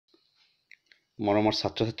মৰমৰ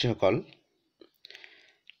ছাত্ৰ-ছাত্ৰীসকল,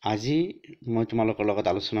 আজি মই তোমালোকৰ লগত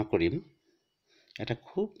আলোচনা কৰিম এটা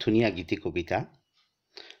খুব ধুনীয়া গীতি কবিতা।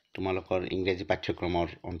 তোমালোকৰ ইংৰাজী পাঠ্যক্ৰমৰ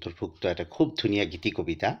অন্তৰ্ভুক্ত এটা খুব ধুনীয়া গীতি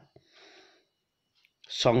কবিতা,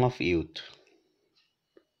 Song of Youth,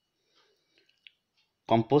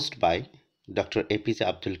 composed by Dr. APJ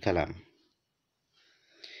Abdul Kalam.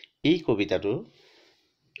 এই কবিতাটো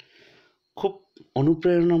খুব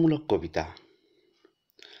অনুপ্ৰেৰণামূলক কবিতা।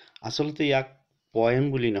 আচলতে ইয়াক পয়েম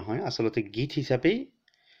বুলি নহয়, আচলতে গীত হিচাপেই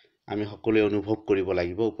আমি সকলোৱে অনুভৱ কৰিব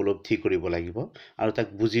লাগিব, উপলব্ধি কৰিব লাগিব আৰু তাক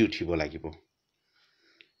বুজি উঠিব লাগিব।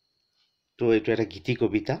 তো এইটো এটা গীতি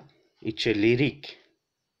কবিতা। It's a lyric,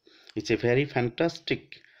 it's a very fantastic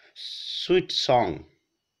sweet song.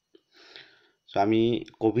 চ' আমি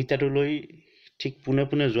কবিতাটোলৈ ঠিক পোনে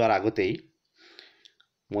পোনে যোৱাৰ আগতেই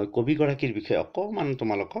মই কবিগৰাকীৰ বিষয়ে অকণমান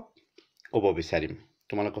তোমালোকক ক'ব বিচাৰিম।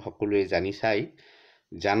 তোমালোকে সকলোৱে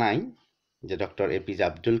জানাই যে ডক্টৰ APJ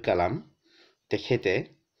আব্দুল কালাম তেখেতে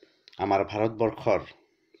আমাৰ ভাৰতবৰ্ষৰ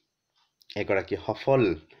এগৰাকী সফল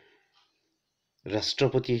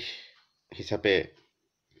ৰাষ্ট্ৰপতি হিচাপে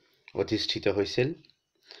অধিষ্ঠিত হৈছিল।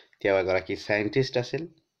 তেওঁ এগৰাকী সায়েন্টিষ্ট আছিল,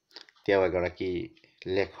 তেওঁ এগৰাকী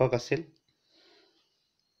লেখক আছিল,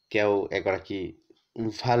 তেওঁ এগৰাকী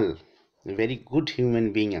ভাল ভেৰি গুড হিউমেন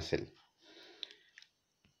বিং আছিল।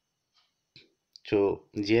 চ'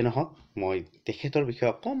 যিয়ে নহওক, মই তেখেতৰ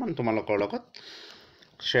বিষয়ে অকণমান তোমালোকৰ লগত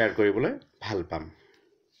শ্বেয়াৰ কৰিবলৈ ভাল পাম।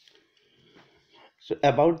 So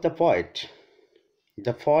about the poet.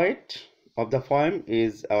 The poet of the poem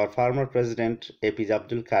is our former president APJ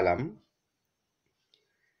Abdul Kalam.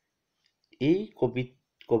 এই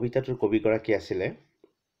কবিতাটোৰ কবিগৰাকী আছিলে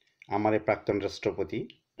আমাৰ প্ৰাক্তন ৰাষ্ট্ৰপতি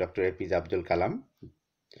ডক্টৰ APJ আব্দুল কালাম,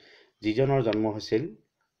 যিজনৰ জন্ম হৈছিল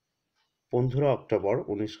 15 অক্টোবৰ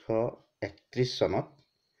 1931 চনত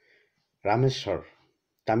ৰামেশ্বৰ,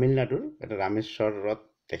 তামিলনাডুৰ এটা ৰামেশ্বৰত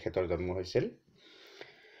তেখেতৰ জন্ম হৈছিল।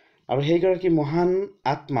 আৰু সেইগৰাকী মহান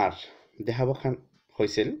আত্মাৰ দেহাৱসান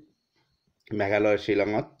হৈছিল মেঘালয়ৰ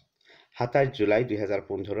শ্বিলঙত 27 জুলাই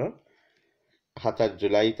 2015 27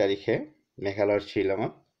 জুলাই তাৰিখে মেঘালয়ৰ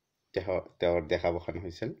শ্বিলঙত তেওঁৰ দেহাৱসান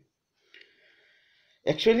হৈছিল।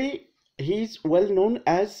 Actually, he is well known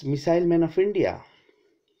as Missile Man of India.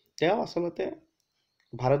 তেওঁ আচলতে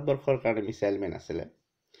ভাৰতবৰ্ষৰ কাৰণে মিছাইল মেন আছিলে।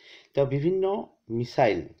 তেওঁ বিভিন্ন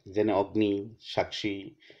মিছাইল যেনে অগ্নি, সাক্ষী,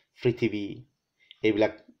 পৃথিৱী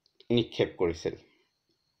এইবিলাক নিক্ষেপ কৰিছিল,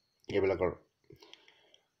 এইবিলাকৰ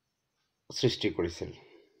সৃষ্টি কৰিছিল।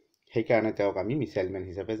 সেইকাৰণে তেওঁক আমি মিছাইল মেন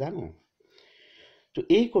হিচাপে জানো। তো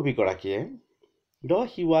এই কবিগৰাকীয়ে, though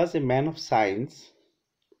he was a man of science,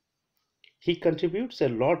 he contributes a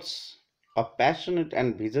lots of passionate and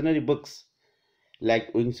visionary books like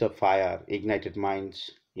Wings of Fire, Ignited Minds,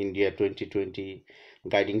 India 2020,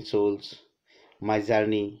 Guiding Souls, My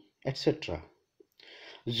Journey, etc.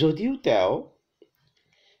 যদিও তেওঁ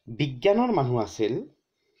বিজ্ঞানৰ মানুহ আছিল,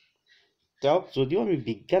 তেওঁক যদিও আমি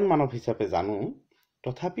বিজ্ঞান মানৱ হিচাপে জানো,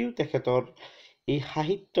 তথাপিও তেখেতৰ এই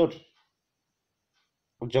সাহিত্যৰ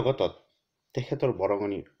জগতত তেখেতৰ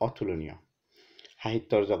বৰঙণি অতুলনীয়।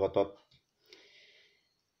 সাহিত্যৰ জগতত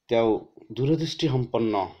তেওঁ দূৰদৃষ্টি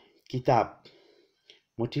সম্পন্ন কিতাপ,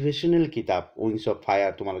 মটিভেশ্যনেল কিতাপ, উইংছ অফ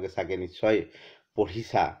ফায়াৰ তোমালোকে চাগে নিশ্চয়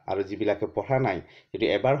পঢ়িছা, আৰু যিবিলাকে পঢ়া নাই সেইটো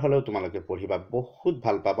এবাৰ হ'লেও তোমালোকে পঢ়িবা, বহুত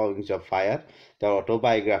ভাল পাবা। উইংছ অফ ফায়াৰ তেওঁৰ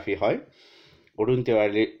অটোবায়োগ্ৰাফি হয়। অৰুণ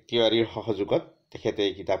তিৱাৰীৰ সহযোগত তেখেতে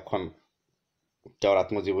এই কিতাপখন তেওঁৰ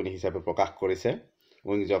আত্মজীৱনী হিচাপে প্ৰকাশ কৰিছে।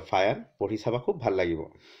 উইংছ অফ ফায়াৰ পঢ়ি চাবা, খুব ভাল লাগিব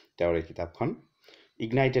তেওঁৰ এই কিতাপখন।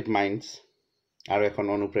 ইগনাইটেড মাইণ্ডছ আৰু এখন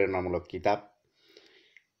অনুপ্ৰেৰণামূলক কিতাপ,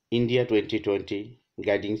 ইণ্ডিয়া 2020,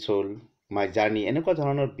 গাইডিং সোল, মাই জাৰ্ণি, এনেকুৱা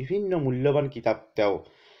ধৰণৰ বিভিন্ন মূল্যৱান কিতাপ তেওঁ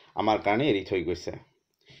আমাৰ কাৰণে এৰি থৈ গৈছে।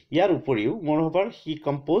 ইয়াৰ উপৰিও moreover he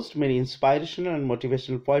composed many inspirational and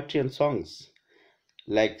motivational poetry and songs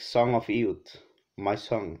like Song of Youth, My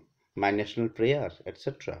Song, My National Prayer, etc.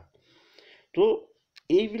 তো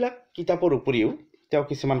এইবিলাক কিতাপৰ উপৰিও তেওঁ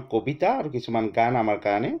কিছুমান কবিতা আৰু কিছুমান গান আমাৰ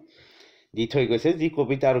কাৰণে দি থৈ গৈছে, যি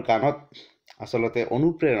কবিতা আৰু গানত আচলতে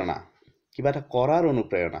অনুপ্ৰেৰণা, কিবা এটা কৰাৰ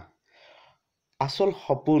অনুপ্ৰেৰণা, আচল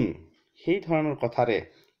সপোন, সেই ধৰণৰ কথাৰে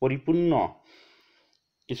পৰিপূৰ্ণ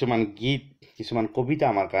কিছুমান গীত, কিছুমান কবিতা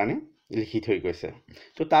আমাৰ কাৰণে লিখি থৈ গৈছে।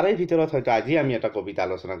 তো তাৰে ভিতৰত হয়তো আজি আমি এটা কবিতা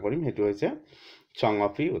আলোচনা কৰিম, সেইটো হৈছে Song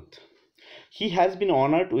of Youth. He has been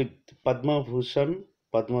honored with Padma Bhushan,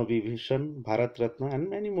 Padma Vibhushan, Bharat Ratna and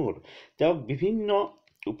many more. তেওঁক বিভিন্ন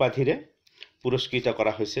উপাধিৰে পুৰস্কৃত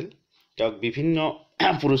কৰা হৈছিল। তেওঁক বিভিন্ন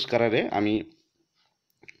পুৰস্কাৰেৰে আমি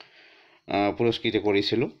পুৰস্কৃত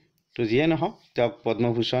কৰিছিলোঁ। তো যিয়ে নহওক, তেওঁক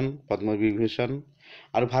পদ্মভূষণ, পদ্মবিভূষণ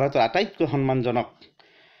আৰু ভাৰতৰ আটাইতকৈ সন্মানজনক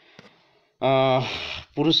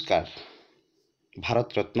পুৰস্কাৰ ভাৰত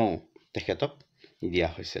ৰত্নও তেখেতক দিয়া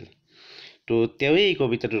হৈছিল তো তেৱেই এই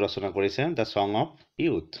কবিতাটো ৰচনা কৰিছে দ্য ছং অফ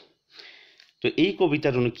ইউথ তো এই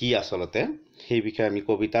কবিতাটোনো কি আচলতে সেই বিষয়ে আমি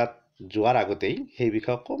কবিতাত যোৱাৰ আগতেই সেই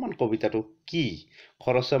বিষয়ে অকণমান কবিতাটো কি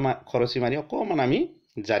খৰচি মাৰি অকণমান আমি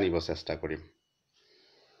জানিব চেষ্টা কৰিম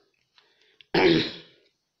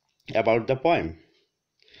about the poem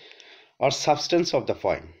or substance of the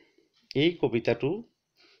poem এই কবিতাটো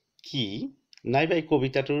কি নাইবা এই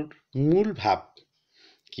কবিতাটোৰ মূল ভাৱ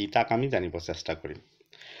কি তাক আমি জানিব চেষ্টা কৰিম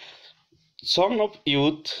Song of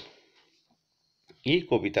Youth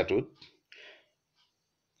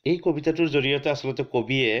এই কবিতাটোৰ জৰিয়তে আচলতে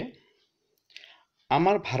কবিয়ে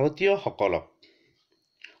আমাৰ ভাৰতীয় সকলক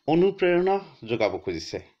অনুপ্ৰেৰণা যোগাব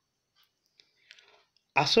খুজিছে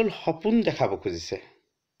আসল সপোন দেখাব খুজিছে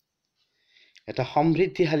এটা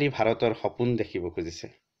সমৃদ্ধিশালী ভাৰতৰ সপোন দেখিব খুজিছে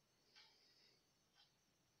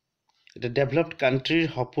এটা ডেভেলপড কান্ট্ৰিৰ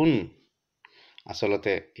সপোন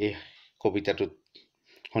আচলতে এই কবিতাটোত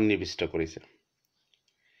সন্নিবিষ্ট কৰিছে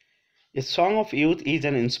A Song of Youth is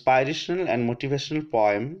an inspirational and motivational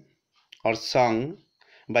poem or song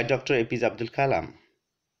by Dr. APJ Abdul Kalam.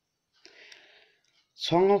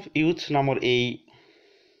 Song of Youth নামৰ এই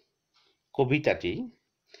কবিতাটি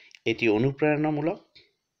এটি অনুপ্ৰেৰণামূলক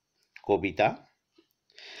কবিতা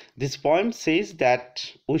This poem says that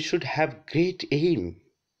we should have great aim,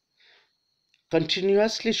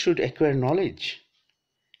 continuously should acquire knowledge,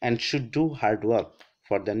 and should do hard work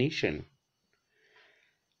for the nation.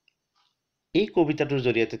 এই কবিতাটোৰ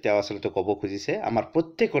জৰিয়তে তেওঁ আচলতে ক'ব খুজিছে আমাৰ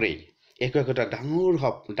প্ৰত্যেকৰেই একোটা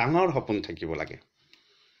ডাঙৰ সপোন থাকিব লাগে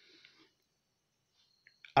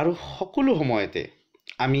আৰু সকলো সময়তে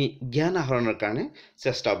আমি জ্ঞান আহৰণৰ কাৰণে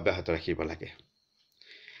চেষ্টা অব্যাহত ৰাখিব লাগে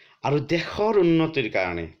আৰু দেশৰ উন্নতিৰ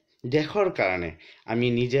কাৰণে দেশৰ কাৰণে আমি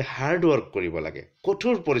নিজে হাৰ্ড ৱৰ্ক কৰিব লাগে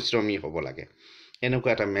কঠোৰ পৰিশ্ৰমী হ'ব লাগে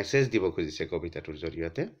এনেকুৱা এটা মেছেজ দিব খুজিছে কবিতাটোৰ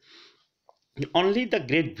জৰিয়তে Only the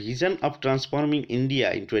great vision of transforming India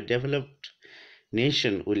into a developed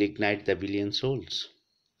nation will ignite the billion souls.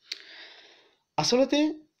 আচলতে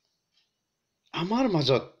আমাৰ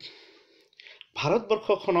মাজত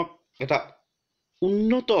ভাৰতবৰ্ষখনক এটা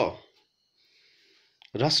উন্নত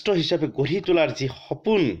ৰাষ্ট্ৰ হিচাপে গঢ়ি তোলাৰ যি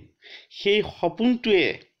সপোন সেই সপোনটোৱে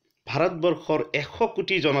ভাৰতবৰ্ষৰ 100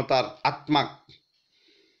 কোটি জনতাৰ আত্মাক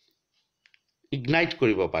ইগনাইট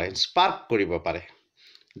কৰিব পাৰে স্পাৰ্ক কৰিব পাৰে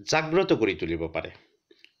জাগ্ৰত কৰি তুলিব পাৰে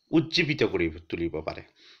উজ্জীৱিত কৰি তুলিব পাৰে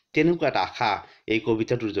তেনেকুৱা এটা আশা এই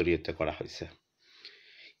কবিতাটোৰ জৰিয়তে কৰা হৈছে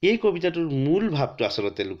এই কবিতাটোৰ মূল ভাৱটো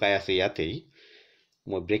আচলতে লুকাই আছে ইয়াতেই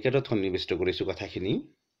মই ব্ৰেকেটত সন্নিবিষ্ট কৰিছো কথাখিনি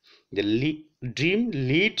যে dream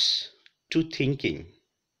lids two thinking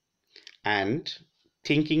and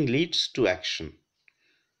thinking lids two action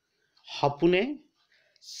সপোনে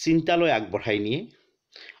চিন্তালৈ আগবঢ়াই নিয়ে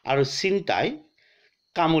আৰু চিন্তাই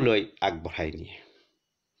কামলৈ আগবঢ়াই নিয়ে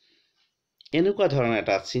এনেকুৱা ধৰণৰ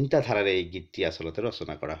এটা চিন্তাধাৰাৰে এই গীতটি আচলতে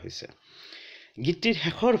ৰচনা কৰা হৈছে গীতটিৰ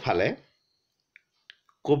শেষৰ ফালে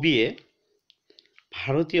কবিয়ে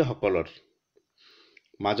ভাৰতীয়সকলৰ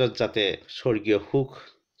মাজত যাতে স্বৰ্গীয় সুখ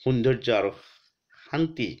সৌন্দৰ্য আৰু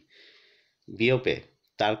শান্তি বিয়পে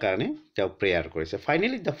তাৰ কাৰণে তেওঁ প্ৰেয়াৰ কৰিছে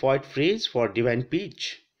finally the poet praise for divine piece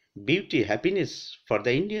beauty হ্যাপিনেছ for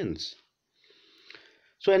the Indians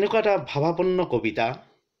so এনেকুৱা এটা ভাৱাপন্ন কবিতা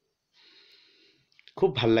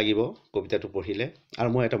খুব ভাল লাগিব কবিতাটো পঢ়িলে আৰু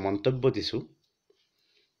মই এটা মন্তব্য দিছো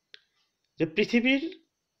যে পৃথিৱীৰ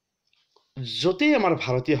যতেই আমাৰ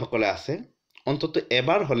ভাৰতীয়সকলে আছে অন্তত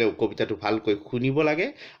এবাৰ হলেও কবিতাটো ভালকৈ শুনিব লাগে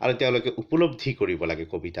আৰু তেওঁলোকে উপলব্ধি কৰিব লাগে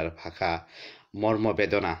কবিতাৰ ভাষা মৰ্ম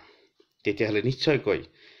বেদনা তেতিয়াহলে নিশ্চয়কৈ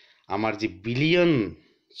আমাৰ যি বিলিয়ন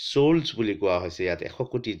souls বুলি কোৱা হৈছে ইয়াত 100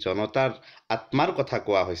 কোটি জনতাৰ আত্মাৰ কথা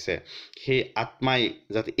কোৱা হৈছে সেই আত্মাই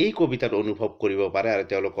যাতে এই কবিতাৰ অনুভৱ কৰিব পাৰে আৰু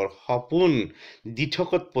তেওঁলোকৰ সপোন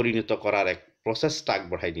দিঠকত পৰিণত কৰাৰ এক প্ৰচেষ্টা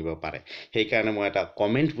আগবঢ়াই নিব পাৰে সেই কাৰণে মই এটা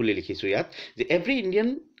কমেন্ট বুলি লিখিছো ইয়াত যে every Indian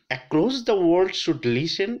across the world should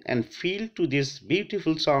listen and feel to this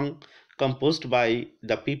beautiful song composed by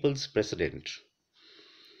the people's president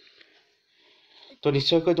তো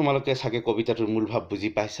নিশ্চয়কৈ তোমালোকে সাকে কবিতাটোৰ মূল ভাৱ বুজি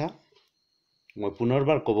পাইছা মই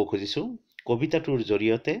পুনৰবাৰ ক'ব খুজিছো কবিতাটোৰ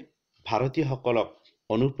জৰিয়তে ভাৰতীয়সকলক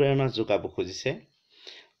অনুপ্ৰেৰণা যোগাব খুজিছে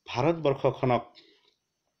ভাৰতবৰ্ষখনক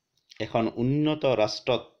এখন উন্নত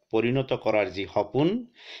ৰাষ্ট্ৰত পৰিণত কৰাৰ যি সপোন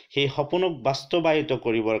সেই সপোনক বাস্তৱায়িত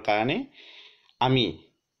কৰিবৰ কাৰণে আমি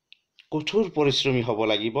কঠোৰ পৰিশ্ৰমী হ'ব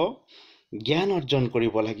লাগিব জ্ঞান অৰ্জন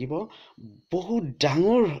কৰিব লাগিব বহুত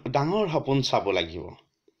ডাঙৰ সপোন চাব লাগিব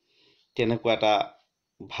তেনেকুৱা এটা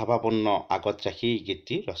ভাৱাপন্ন আগত ৰাখি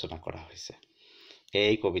গীতটি ৰচনা কৰা হৈছে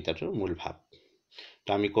এই কবিতাটোৰ মূল ভাৱ তো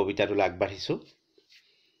আমি কবিতাটোলৈ আগবাঢ়িছো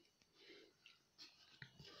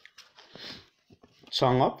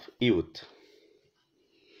Song of Youth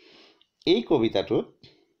এই কবিতাটোত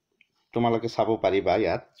তোমালোকে চাব পাৰিবা,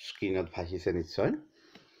 ইয়াত স্ক্ৰীনত ভাহিছে নিশ্চয়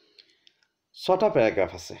 6টা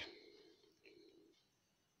পেৰাগ্ৰাফ আছে।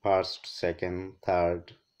 First, second, third,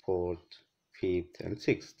 fourth, fifth and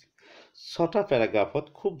sixth. 6টা পেৰাগ্ৰাফত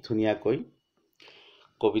খুব ধুনীয়াকৈ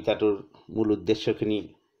কবিতাটোৰ মূল উদ্দেশ্যখিনি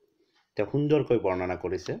তেওঁ সুন্দৰকৈ বৰ্ণনা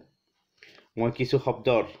কৰিছে। মই কিছু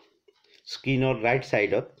শব্দৰ স্ক্ৰীনৰ ৰাইট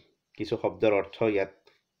ছাইডত কিছু শব্দৰ অৰ্থ ইয়াত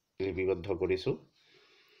লিপিবদ্ধ কৰিছোঁ।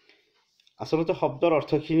 আচলতে শব্দৰ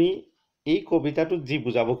অৰ্থখিনি এই কবিতাটোত যি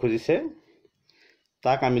বুজাব খুজিছে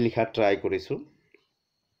তাক আমি লিখাৰ ট্ৰাই কৰিছোঁ।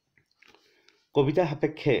 কবিতা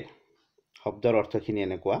সাপেক্ষে শব্দৰ অৰ্থখিনি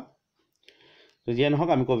এনেকুৱা। যিয়ে নহওক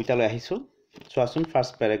আমি কবিতালৈ আহিছোঁ। চোৱাচোন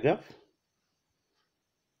first paragraph.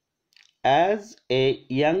 As a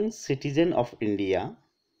young citizen of India,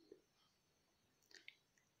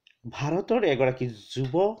 ভাৰতৰ এগৰাকী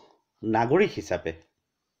যুৱ নাগৰিক হিচাপে,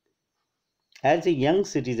 as a young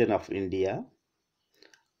citizen of India,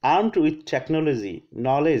 armed with technology,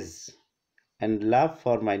 knowledge, and love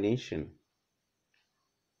for my nation,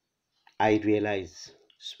 I realize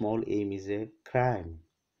small aim is a crime.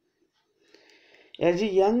 As a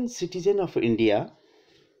young citizen of India,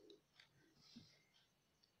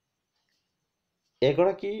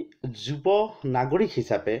 এগৰাকী যুৱ নাগৰিক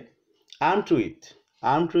হিচাপে armed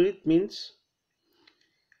with means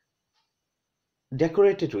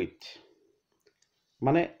decorated with,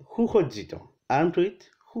 মানে সুসজ্জিত, armed with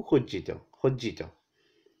সুসজ্জিত, সজ্জিত,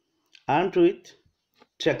 armed with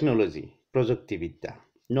technology, প্ৰযুক্তিবিদ্যা,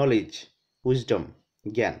 knowledge, wisdom,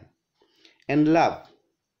 জ্ঞান, and love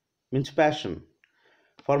means passion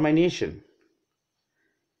for my nation.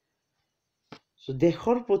 So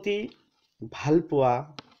দেশৰ প্ৰতি ভালপোৱা,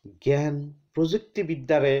 জ্ঞান,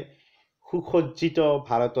 প্ৰযুক্তিবিদ্যাৰে সুসজ্জিত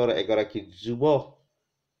ভাৰতৰ এগৰাকী যুৱ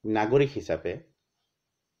নাগৰিক হিচাপে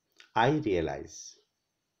I realize,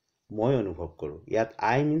 মই অনুভৱ কৰোঁ। ইয়াত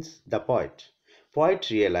I means the poet. Poet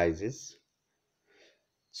realizes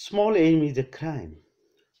small aim is a crime.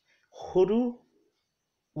 সৰু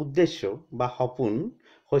উদ্দেশ্য বা সপোন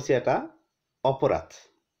হৈছে এটা অপৰাধ।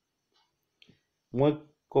 মই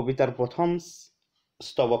কবিতাৰ প্ৰথম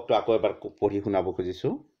স্তৱকটো আকৌ এবাৰ পঢ়ি শুনাব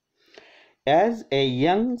খুজিছোঁ। As a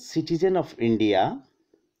young citizen of India,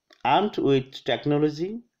 armed with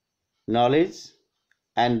technology, knowledge,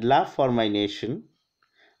 and love for my nation,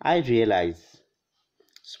 I realize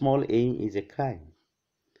small aim is a crime.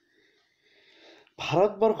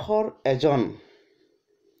 ভাৰতবৰ্ষৰ এজন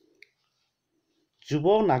যুৱ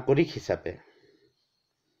নাগৰিক হিচাপে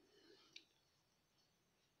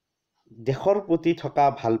দেশৰ প্ৰতি থকা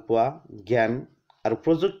ভালপোৱা, জ্ঞান আৰু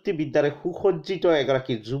প্ৰযুক্তিবিদ্যাৰে সুসজ্জিত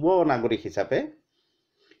এগৰাকী যুৱ নাগৰিক হিচাপে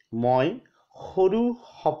মই সৰু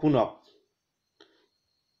সপোনক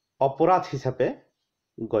অপৰাধ হিচাপে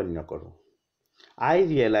গণ্য কৰোঁ। I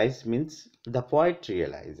realize means the poet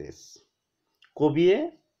realizes. কবিয়ে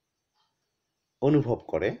অনুভৱ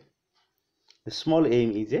কৰে small aim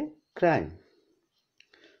is a crime.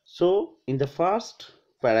 So in the first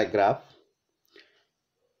paragraph,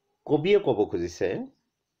 কবিয়ে ক'ব খুজিছে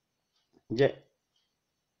যে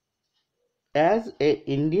as a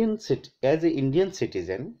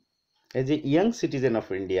young citizen of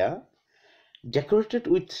India, decorated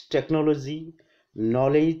with technology,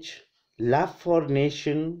 knowledge, love for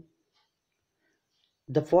nation,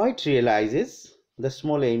 the poet realizes the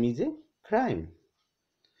small aim is a crime.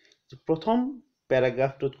 প্ৰথম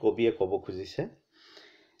পেৰাগ্ৰাফটোত কবিয়ে ক'ব খুজিছে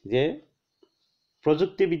যে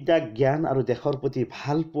প্ৰযুক্তিবিদ্যা, জ্ঞান আৰু দেশৰ প্ৰতি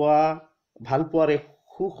ভালপোৱাৰে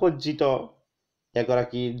সুসজ্জিত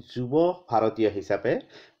এগৰাকী যুৱ ভাৰতীয় হিচাপে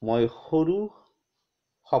মই সৰু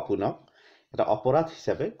সপোনক এটা অপৰাধ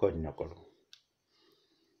হিচাপে গণ্য কৰোঁ।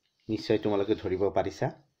 নিশ্চয় তোমালোকে ধৰিব পাৰিছা।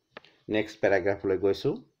 নেক্সট পেৰাগ্ৰাফলৈ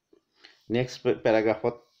গৈছোঁ। নেক্সট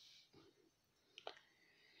পেৰাগ্ৰাফত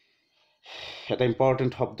এটা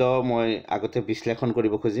ইম্পৰ্টেণ্ট শব্দ মই আগতে বিশ্লেষণ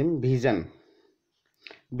কৰিব খুজিম, vision.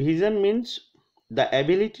 Vision means the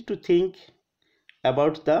ability to think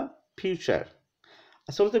about the future.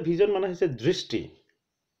 আচলতে ভিজন মানে হৈছে দৃষ্টি,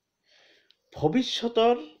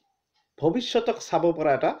 ভৱিষ্যতক চাব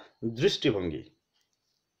পৰা এটা দৃষ্টিভংগী,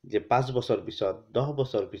 যে 5 বছৰ পিছত, 10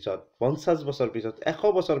 বছৰ পিছত, 50 বছৰ পিছত, 100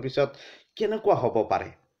 বছৰ পিছত কেনেকুৱা হ'ব পাৰে,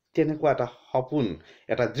 তেনেকুৱা এটা সপোন,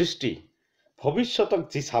 এটা দৃষ্টি, ভৱিষ্যতক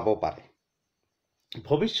যি চাব পাৰে,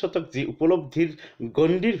 ভৱিষ্যতক যি উপলব্ধিৰ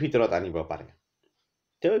গণ্ডিৰ ভিতৰত আনিব পাৰে,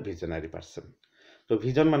 তেওঁ ভিজনাৰী পাৰ্চন। তো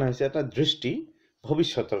ভিজন মানে হৈছে এটা দৃষ্টি,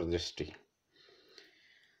 ভৱিষ্যতৰ দৃষ্টি।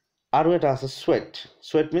 আৰু এটা আছে sweat.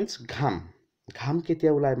 Sweat means ঘাম। ঘাম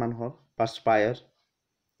কেতিয়া ওলায় মানুহৰ? পাৰ্সপায়াৰ,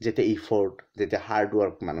 যেতিয়া ইফৰ্ট, যেতিয়া হাৰ্ড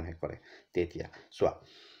ৱৰ্ক মানুহে কৰে তেতিয়া। চোৱা,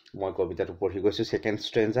 মই কবিতাটো পঢ়ি গৈছোঁ, second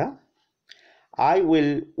stanza. I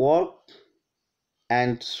will work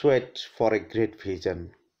and sweat for a great vision.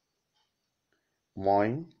 মই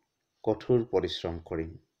কঠোৰ পৰিশ্ৰম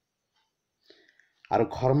কৰিম আৰু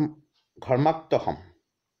ঘৰ্মাক্ত হ'ম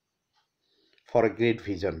for a great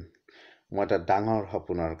vision. মই এটা ডাঙৰ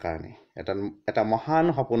সপোনৰ কাৰণে এটা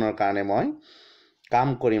মহান সপোনৰ কাৰণে মই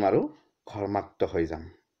কাম কৰিম আৰু ঘৰ্মাক্ত হৈ যাম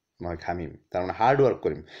মই ঘামিম তাৰমানে হাৰ্ড ৱৰ্ক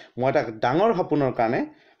কৰিম মই এটা ডাঙৰ সপোনৰ কাৰণে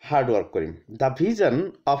হাৰ্ড ৱৰ্ক কৰিম the vision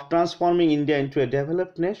of transforming India into a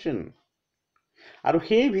developed nation আৰু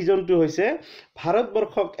সেই ভিজনটো হৈছে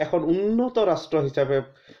ভাৰতবৰ্ষক এখন উন্নত ৰাষ্ট্ৰ হিচাপে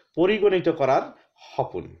পৰিগণিত কৰাৰ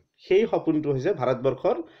সপোন সেই সপোনটো হৈছে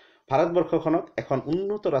ভাৰতবৰ্ষখনক এখন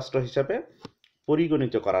উন্নত ৰাষ্ট্ৰ হিচাপে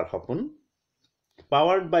পৰিগণিত কৰাৰ সপোন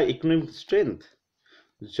powered by economic strength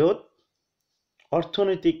য'ত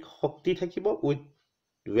অৰ্থনৈতিক শক্তি থাকিব with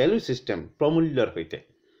value system প্ৰমূল্যৰ সৈতে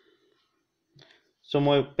so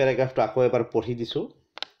মই প্যাৰাগ্ৰাফটো আকৌ এবাৰ পঢ়ি দিছো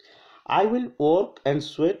I will work and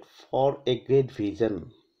sweat for a great vision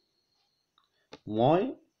মই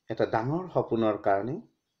এটা ডাঙৰ সপোনৰ কাৰণে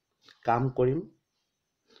কাম কৰিম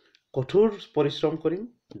কঠোৰ পৰিশ্ৰম কৰিম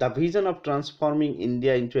the vision of transforming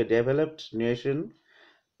India into a developed nation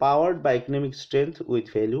powered by economic strength with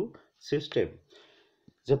value system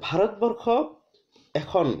যে ভাৰতবৰ্ষ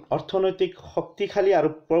এখন অৰ্থনৈতিক শক্তিশালী আৰু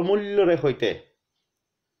প্ৰমূল্যৰে সৈতে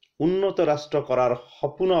উন্নত ৰাষ্ট্ৰ কৰাৰ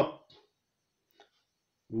সপোনত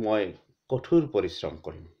মই কঠোৰ পৰিশ্ৰম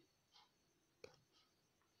কৰিম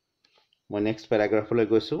মই নেক্সট প্যাৰাগ্ৰাফলৈ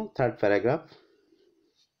গৈছো third প্যাৰাগ্ৰাফ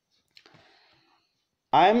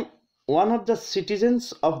I am one of the citizens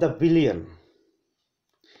of the billion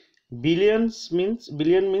billion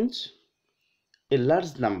means a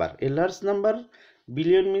large number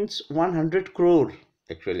billion means 100 crore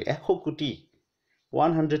actually 100 কোটি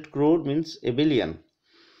 100 crore means a billion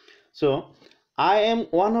so I am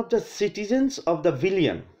one of the citizens of the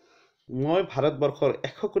billion মই ভাৰতবৰ্ষৰ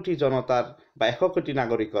 100 কোটি জনতাৰ বা 100 কোটি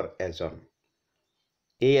নাগৰিকৰ এজন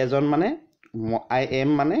এই এজন মানে I am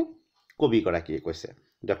মানে কবি গৰাকীয়ে কৈছে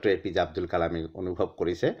ডক্টৰ APJ আব্দুল কালামে অনুভৱ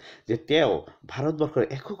কৰিছে যে তেওঁ ভাৰতবৰ্ষৰ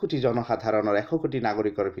 100 কোটি জনসাধাৰণৰ 100 কোটি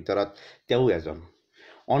নাগৰিকৰ ভিতৰত তেওঁ এজন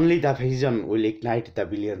only the vision will ignite the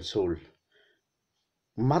billion soul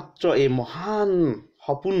মাত্ৰ এই মহান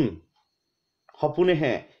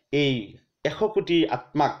সপোনেহে এই 100 কোটি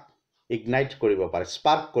আত্মাক ইগনাইট কৰিব পাৰে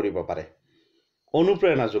স্পাৰ্ক কৰিব পাৰে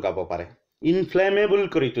অনুপ্ৰেৰণা যোগাব পাৰে ইনফ্লেমেবল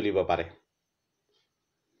কৰি তুলিব পাৰে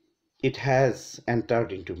it has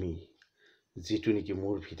entered into me যিটো নেকি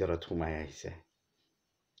মোৰ ভিতৰত সোমাই আহিছে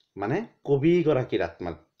মানে কবি গৰাকীৰ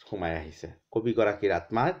আত্মাত সোমাই আহিছে কবি গৰাকীৰ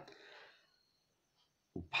আত্মাত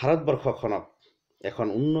ভাৰতবৰ্ষখনক এখন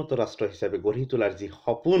উন্নত ৰাষ্ট্ৰ হিচাপে গঢ়ি তোলাৰ যি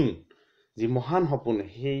সপোন যি মহান সপোন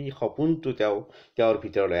সেই সপোনটো তেওঁৰ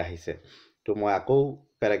ভিতৰলৈ আহিছে তো মই আকৌ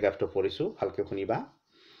প্যাৰাগ্ৰাফটো পঢ়িছো ভালকৈ শুনিবা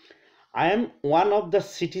I am one of the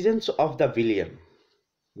citizens of the billion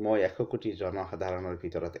মই 100 কোটি জনসাধাৰণৰ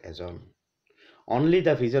ভিতৰত এজন only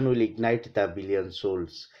the vision will ignite the billion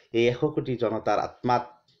souls এই 100 কোটি জনতাৰ আত্মাত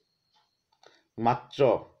মাত্ৰ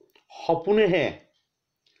সপোনেহে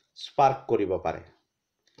স্পাৰ্ক কৰিব পাৰে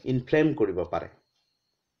ইনফ্লেম কৰিব পাৰে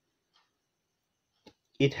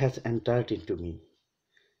it has entered into me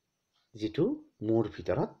যিটো মোৰ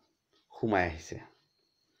ভিতৰত সোমাই আহিছে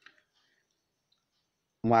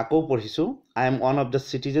মই আকৌ পঢ়িছো I am one of the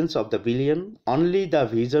citizens of the billion only the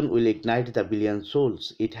vision will ignite the billion souls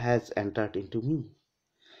it has entered into me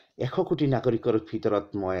 100 কোটি নাগৰিকৰ ভিতৰত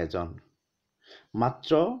মই এজন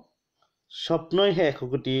মাত্ৰ স্বপ্নইহে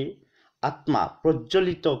 100 কোটি আত্মা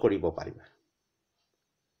প্ৰজ্বলিত কৰিব পাৰিব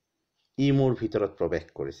ই মোৰ ভিতৰত প্ৰৱেশ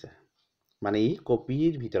কৰিছে মানে ই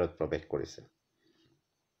কপিৰ ভিতৰত প্ৰৱেশ কৰিছে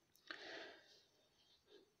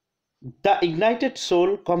The ignited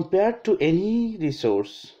soul compared to any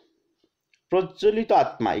resource প্রজ্বলিত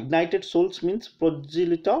আত্মা ignited souls means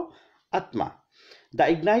প্রজ্বলিত আত্মা The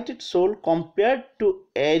ignited soul compared to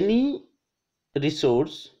any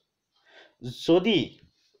resource যদি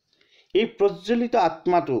এই প্রজ্বলিত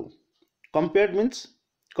আত্মাটো compared means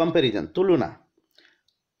comparison তুলনা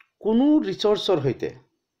কোনো ৰিসোৰ্সৰ সৈতে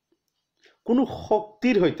কোনো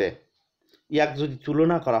শক্তিৰ সৈতে ইয়াক যদি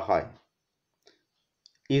তুলনা কৰা হয়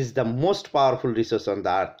is the most powerful resource on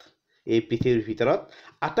the earth এই পৃথিৱীৰ ভিতৰত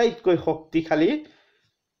আটাইতকৈ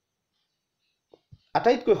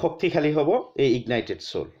শক্তিশালী হ'ব এই ignited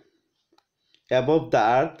soul above the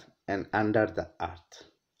earth and under the earth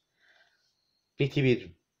পৃথিৱীৰ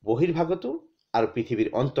বহিৰ্ভাগতো আৰু পৃথিৱীৰ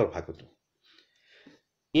অন্তৰ্ভাগতো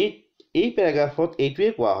এই প্যাৰাগ্ৰাফত এইটোৱে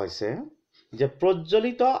কোৱা হৈছে যে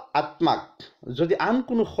প্ৰজ্বলিত আত্মাক যদি আন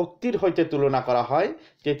কোনো শক্তিৰ সৈতে তুলনা কৰা হয়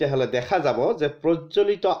তেতিয়াহলে দেখা যাব যে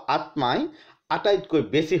প্ৰজ্বলিত আত্মাই আটাইতকৈ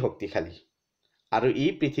বেছি শক্তিশালী আৰু ই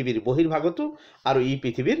পৃথিৱীৰ বহিৰ্ভাগতো আৰু ই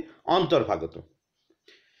পৃথিৱীৰ অন্তৰ্ভাগতো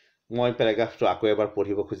মই প্যাৰাগ্ৰাফটো আকৌ এবাৰ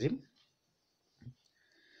পঢ়িব খুজিম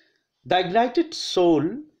The ignited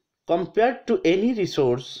soul compared to any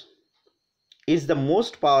resource is the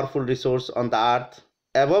most powerful resource on the earth,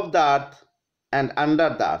 above the earth and under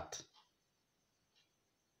the earth.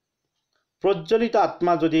 প্ৰজ্বলিত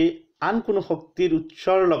আত্মা যদি আন কোনো শক্তিৰ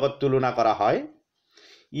উৎসৰ লগত তুলনা কৰা হয়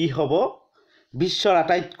ই হ'ব বিশ্বৰ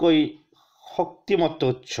আটাইতকৈ শক্তিমত্ত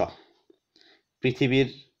উৎস পৃথিৱীৰ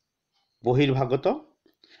বহিৰ্ভাগত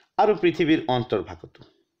আৰু পৃথিৱীৰ অন্তৰ্ভাগত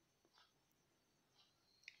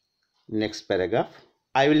Next paragraph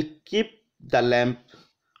I will keep the lamp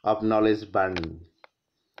of knowledge burning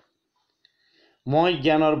মই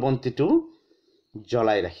জ্ঞানৰ বন্তিটো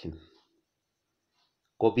জ্বলাই ৰাখিম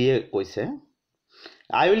কবিয়ে কৈছে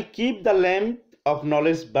I will keep the lamp of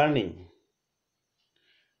knowledge burning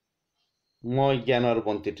মই জ্ঞানৰ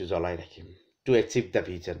বন্তিটো জ্বলাই ৰাখিম to achieve the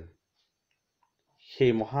vision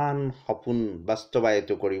সেই মহান সপোন বাস্তৱায়িত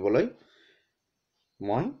কৰিবলৈ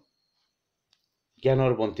মই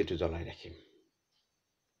জ্ঞানৰ বন্তিটো জ্বলাই ৰাখিম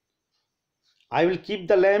I will keep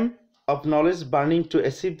the lamp of knowledge burning to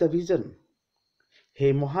achieve the vision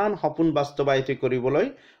সেই মহান সপোন বাস্তৱায়িত কৰিবলৈ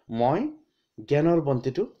মই জ্ঞানৰ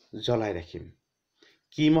বন্তিটো জ্বলাই ৰাখিম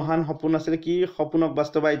কি মহান সপোন আছিল কি সপোনক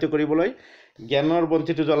বাস্তৱায়িত কৰিবলৈ জ্ঞানৰ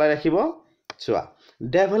বন্তিটো জ্বলাই ৰাখিব চোৱা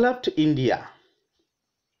ডেভেলপড ইণ্ডিয়া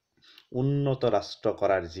উন্নত ৰাষ্ট্ৰ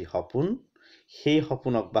কৰাৰ যি সপোন সেই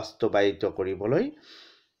সপোনক বাস্তৱায়িত কৰিবলৈ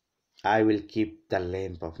I will keep the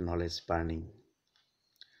lamp of knowledge burning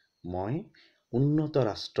মই উন্নত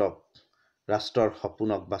ৰাষ্ট্ৰৰ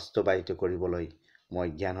সপোনক বাস্তৱায়িত কৰিবলৈ মই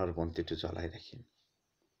জ্ঞানৰ বন্তিটো জ্বলাই ৰাখিম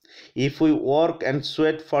If we work and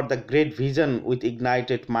sweat for the great vision with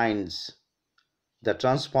ignited minds the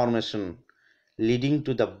transformation leading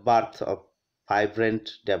to the birth of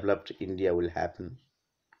vibrant developed India will happen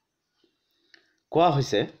কোৱা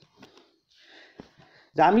হৈছে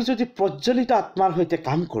যে আমি যদি প্ৰজ্বলিত আত্মাৰ সৈতে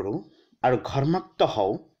কাম কৰোঁ আৰু ঘৰ্মাক্ত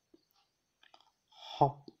হওঁ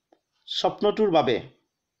স্বপ্নটোৰ বাবে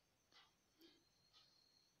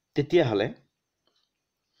তেতিয়াহ'লে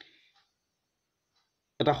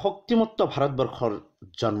এটা শক্তিমত্ত ভাৰতবৰ্ষৰ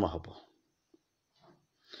জন্ম হ'ব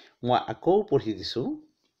মই আকৌ পঢ়ি দিছোঁ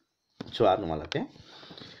চোৱা তোমালোকে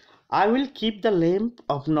I will keep the lamp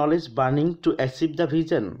of knowledge burning to achieve the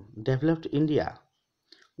vision developed India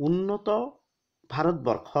উন্নত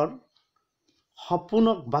ভাৰতবৰ্ষৰ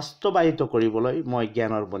সপোনক বাস্তৱায়িত কৰিবলৈ মই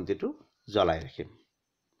জ্ঞানৰ বন্তিটো জ্বলাই ৰাখিম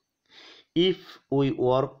If we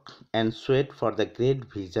work and sweat for the great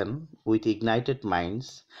vision with ignited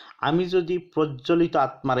minds আমি যদি প্ৰজ্বলিত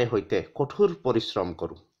আত্মাৰে সৈতে কঠোৰ পৰিশ্ৰম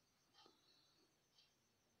কৰোঁ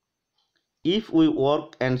If we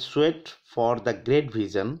work and sweat for the great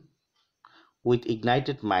vision with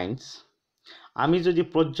ignited minds আমি যদি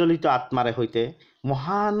প্ৰজ্বলিত আত্মাৰে সৈতে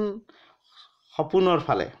মহান সপোনৰ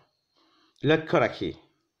ফালে লক্ষ্য ৰাখি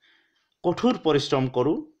কঠোৰ পৰিশ্ৰম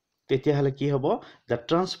কৰোঁ তেতিয়াহ'লে কি হ'ব the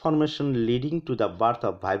transformation leading to the birth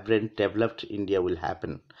of vibrant developed India will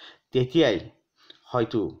happen তেতিয়াই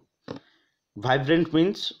হয়তো vibrant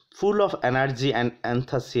means full of energy and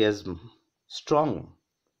enthusiasm strong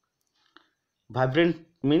vibrant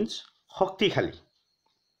means শক্তিশালী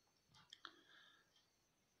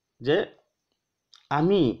যে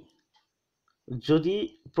আমি যদি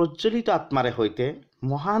প্ৰজ্বলিত আত্মাৰে সৈতে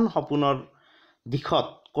মহান সপোনৰ দিশত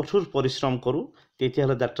কঠোৰ পৰিশ্ৰম কৰোঁ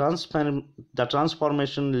তেতিয়াহ'লে the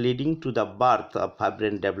transformation leading to the birth of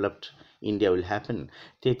vibrant developed India will happen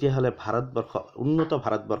তেতিয়াহ'লে উন্নত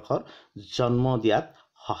ভাৰতবৰ্ষৰ জন্ম দিয়াত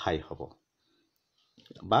সহায় হ'ব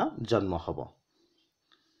বা জন্ম হ'ব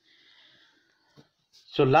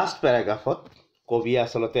So last paragraphত কবি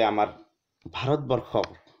আচলতে আমাৰ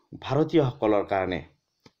ভাৰতীয়সকলৰ কাৰণে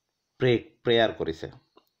প্ৰেয়াৰ কৰিছে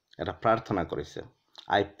এটা প্ৰাৰ্থনা কৰিছে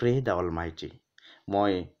I pray the Almighty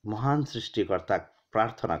মই মহান সৃষ্টিকৰ্তাক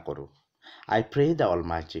প্ৰাৰ্থনা কৰোঁ I pray the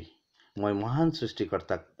Almighty মই মহান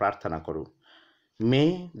সৃষ্টিকৰ্তাক প্ৰাৰ্থনা কৰোঁ May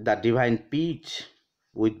the divine peace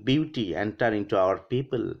with beauty enter into our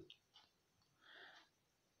people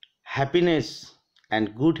happiness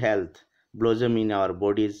and good health blossom in our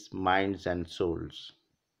bodies minds and souls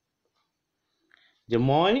যে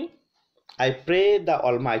মই I pray the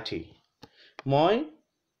Almighty মই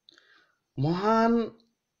মহান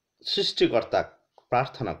সৃষ্টিকৰ্তাক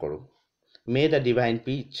প্ৰাৰ্থনা কৰোঁ May the divine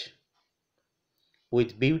peace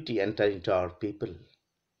with beauty enter into our people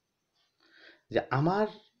যে আমাৰ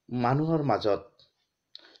মানুহৰ মাজত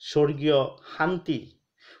স্বৰ্গীয় শান্তি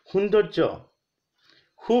সৌন্দৰ্য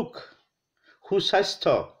সুখ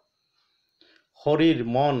সুস্বাস্থ্য শৰীৰ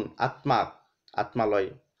মন আত্মালৈ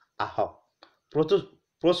আহক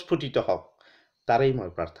প্ৰস্ফুটিত হওক তাৰেই মই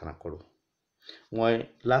প্ৰাৰ্থনা কৰোঁ। মই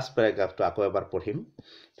লাষ্ট পেৰাগ্ৰাফটো আকৌ এবাৰ পঢ়িম,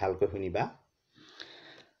 ভালকৈ শুনিবা।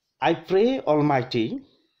 I pray, Almighty,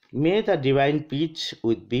 may the divine peace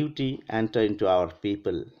with beauty enter into our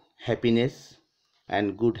people. Happiness and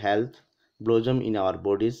good health blossom in our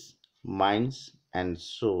bodies, minds and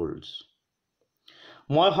souls.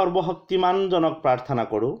 মই সৰ্বশক্তিমানজনক প্ৰাৰ্থনা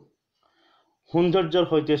কৰোঁ, সৌন্দৰ্যৰ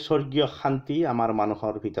সৈতে স্বৰ্গীয় শান্তি আমাৰ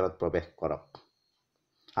মানুহৰ ভিতৰত প্ৰৱেশ কৰক।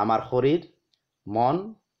 আমাৰ শৰীৰ, মন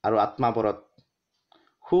আৰু আত্মাবোৰত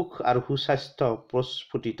সুখ আৰু সুস্বাস্থ্য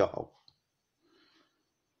প্ৰস্ফুটিত হওক।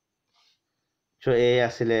 এই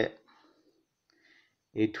আছিলে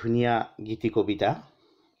এই ধুনীয়া গীতি কবিতা।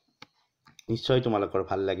 নিশ্চয় তোমালোকৰ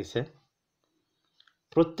ভাল লাগিছে।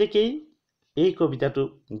 প্ৰত্যেকেই এই কবিতাটো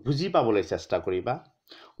বুজি পাবলৈ চেষ্টা কৰিবা,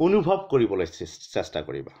 অনুভৱ কৰিবলৈ চেষ্টা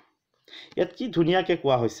কৰিবা। ইয়াত কি ধুনীয়াকৈ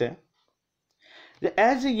কোৱা হৈছে যে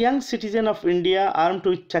as a young citizen of India armed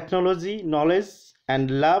with technology, knowledge and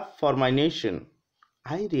love for my nation,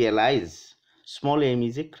 I realize small aim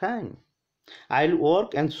is a crime. I'll work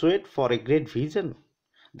and sweat for a great vision,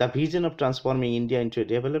 the vision of transforming India into a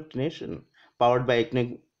developed nation powered by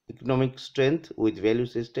economic strength with value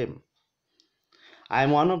system. I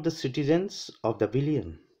am one of the citizens of the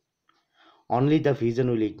billion. Only the vision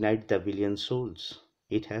will ignite the billion souls.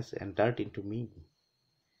 It has entered into me.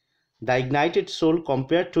 The ignited soul,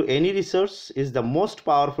 compared to any resource, is the most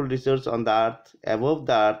powerful resource on the earth, above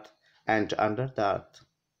the earth, and under the earth.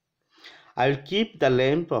 I will keep the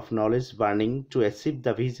lamp of knowledge burning to achieve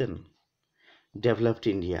the vision, developed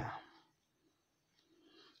India.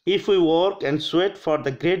 If we work and sweat for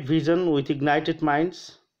the great vision with ignited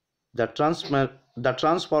minds, the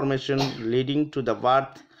transformation leading to the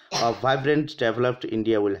birth of vibrant, developed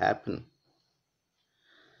India will happen.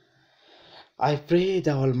 I pray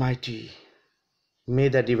the Almighty, may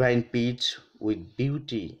the divine peace with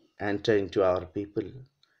beauty enter into our people,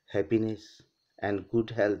 happiness and good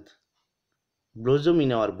health blossom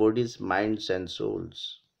in our bodies, minds and souls.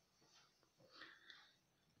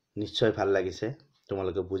 নিশ্চয় ভাল লাগিছে,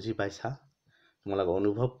 তোমালোকে বুজি পাইছা, তোমালোকে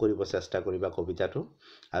অনুভৱ কৰিব চেষ্টা কৰিবা কবিতাটো।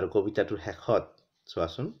 আৰু কবিতাটোৰ শেষত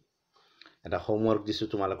চোৱাচোন এটা হোমৱৰ্ক দিছোঁ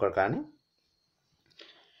তোমালোকৰ কাৰণে।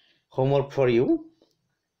 Homework for U,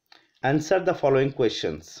 answer the following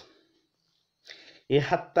questions. এই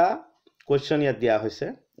 7টা কুৱেশ্যন ইয়াত দিয়া হৈছে।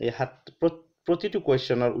 এই প্ৰতিটো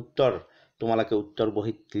কুৱেশ্যনৰ উত্তৰ তোমালোকে উত্তৰ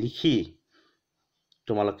বহীত লিখি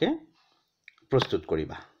তোমালোকে প্ৰস্তুত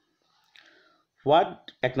কৰিবা।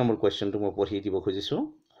 এক নম্বৰ কুৱেশ্যনটো মই পঢ়ি দিব খুজিছোঁ।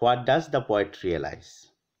 What does the poet realise?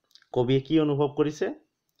 কবিয়ে কি অনুভৱ কৰিছে?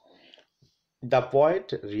 The poet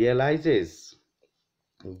ৰিয়েলাইজেছ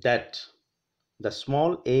date the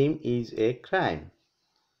small aim is a crime.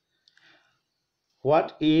 What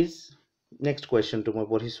is, next কুৱেশ্যনটো মই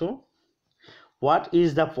পঢ়িছোঁ। What is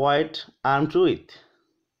the poet armed with?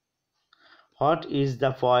 What is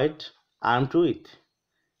the poet armed with?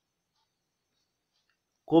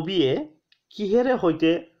 কবিয়ে কিহেৰে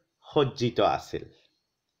সৈতে সজ্জিত আছিল?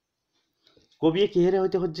 কবিয়ে কিহেৰে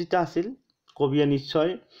সৈতে সজ্জিত আছিল? কবিয়ে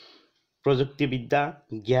নিশ্চয় প্ৰযুক্তিবিদ্যা,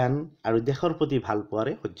 জ্ঞান আৰু দেশৰ প্ৰতি ভাল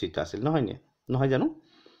পোৱাৰে সজ্জিত আছিল, নহয় জানো?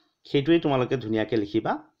 সেইটোৱেই তোমালোকে ধুনীয়াকৈ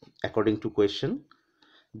লিখিবা according to question.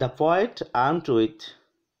 The poet armed with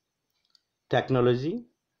technology,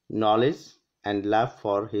 knowledge and love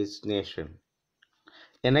for his nation.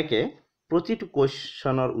 এনেকৈ প্ৰতিটো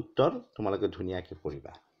কুৱেশ্যনৰ উত্তৰ তোমালোকে ধুনীয়াকৈ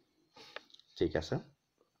পঢ়িবা। ঠিক আছে।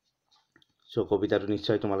 কবিতাটো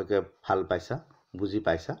নিশ্চয় তোমালোকে ভাল পাইছা, বুজি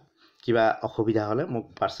পাইছা। কিবা অসুবিধা হ'লে মোক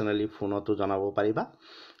পাৰ্চনেলি ফোনতো জনাব পাৰিবা,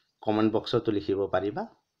 কমেণ্ট বক্সতো লিখিব পাৰিবা।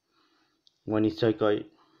 মই নিশ্চয়কৈ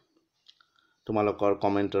তোমালোকৰ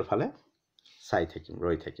কমেণ্টৰ ফালে চাই থাকিম,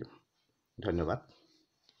 ৰৈ থাকিম। ধন্যবাদ।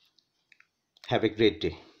 Have a great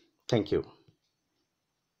day. Thank U.